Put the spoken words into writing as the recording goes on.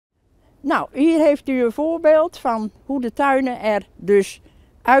Nou, hier heeft u een voorbeeld van hoe de tuinen er dus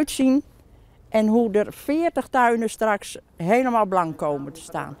uitzien. En hoe er 40 tuinen straks helemaal blank komen te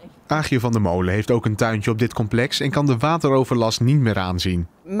staan. Aagje van der Molen heeft ook een tuintje op dit complex en kan de wateroverlast niet meer aanzien.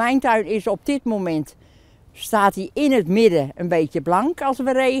 Mijn tuin is op dit moment, staat hij in het midden een beetje blank als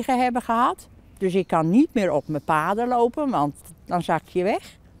we regen hebben gehad. Dus ik kan niet meer op mijn paden lopen, want dan zak je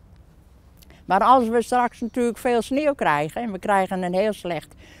weg. Maar als we straks natuurlijk veel sneeuw krijgen en we krijgen een heel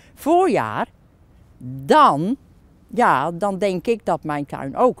slecht voorjaar, dan denk ik dat mijn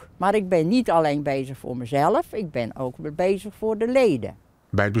tuin ook. Maar ik ben niet alleen bezig voor mezelf, ik ben ook bezig voor de leden.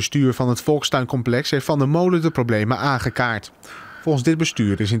 Bij het bestuur van het volkstuincomplex heeft Van der Molen de problemen aangekaart. Volgens dit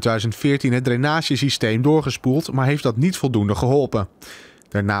bestuur is in 2014 het drainagesysteem doorgespoeld, maar heeft dat niet voldoende geholpen.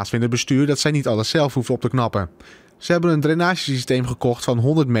 Daarnaast vindt het bestuur dat zij niet alles zelf hoeft op te knappen. Ze hebben een drainagesysteem gekocht van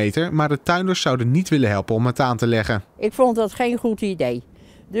 100 meter, maar de tuinders zouden niet willen helpen om het aan te leggen. Ik vond dat geen goed idee.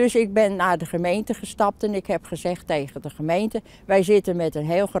 Dus ik ben naar de gemeente gestapt en ik heb gezegd tegen de gemeente, wij zitten met een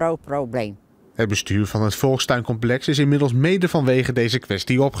heel groot probleem. Het bestuur van het volkstuincomplex is inmiddels mede vanwege deze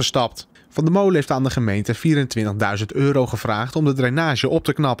kwestie opgestapt. Van der Molen heeft aan de gemeente €24.000 gevraagd om de drainage op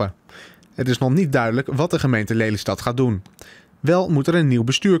te knappen. Het is nog niet duidelijk wat de gemeente Lelystad gaat doen. Wel moet er een nieuw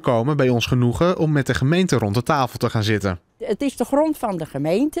bestuur komen bij Ons Genoegen om met de gemeente rond de tafel te gaan zitten. Het is de grond van de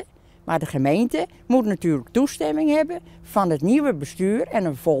gemeente. Maar de gemeente moet natuurlijk toestemming hebben van het nieuwe bestuur en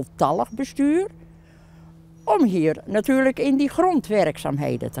een voltallig bestuur om hier natuurlijk in die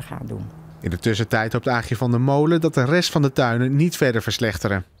grondwerkzaamheden te gaan doen. In de tussentijd hoopt Aagje van der Molen dat de rest van de tuinen niet verder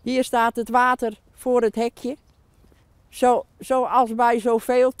verslechteren. Hier staat het water voor het hekje, zoals bij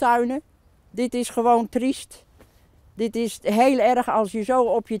zoveel tuinen. Dit is gewoon triest. Dit is heel erg als je zo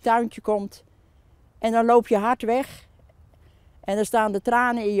op je tuintje komt en dan loop je hard weg. En dan staan de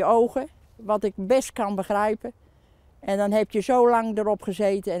tranen in je ogen, wat ik best kan begrijpen. En dan heb je zo lang erop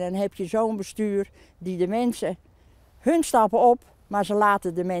gezeten en dan heb je zo'n bestuur die de mensen, hun stappen op, maar ze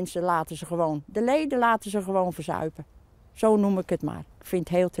laten de leden laten ze gewoon verzuipen. Zo noem ik het maar. Ik vind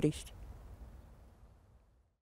het heel triest.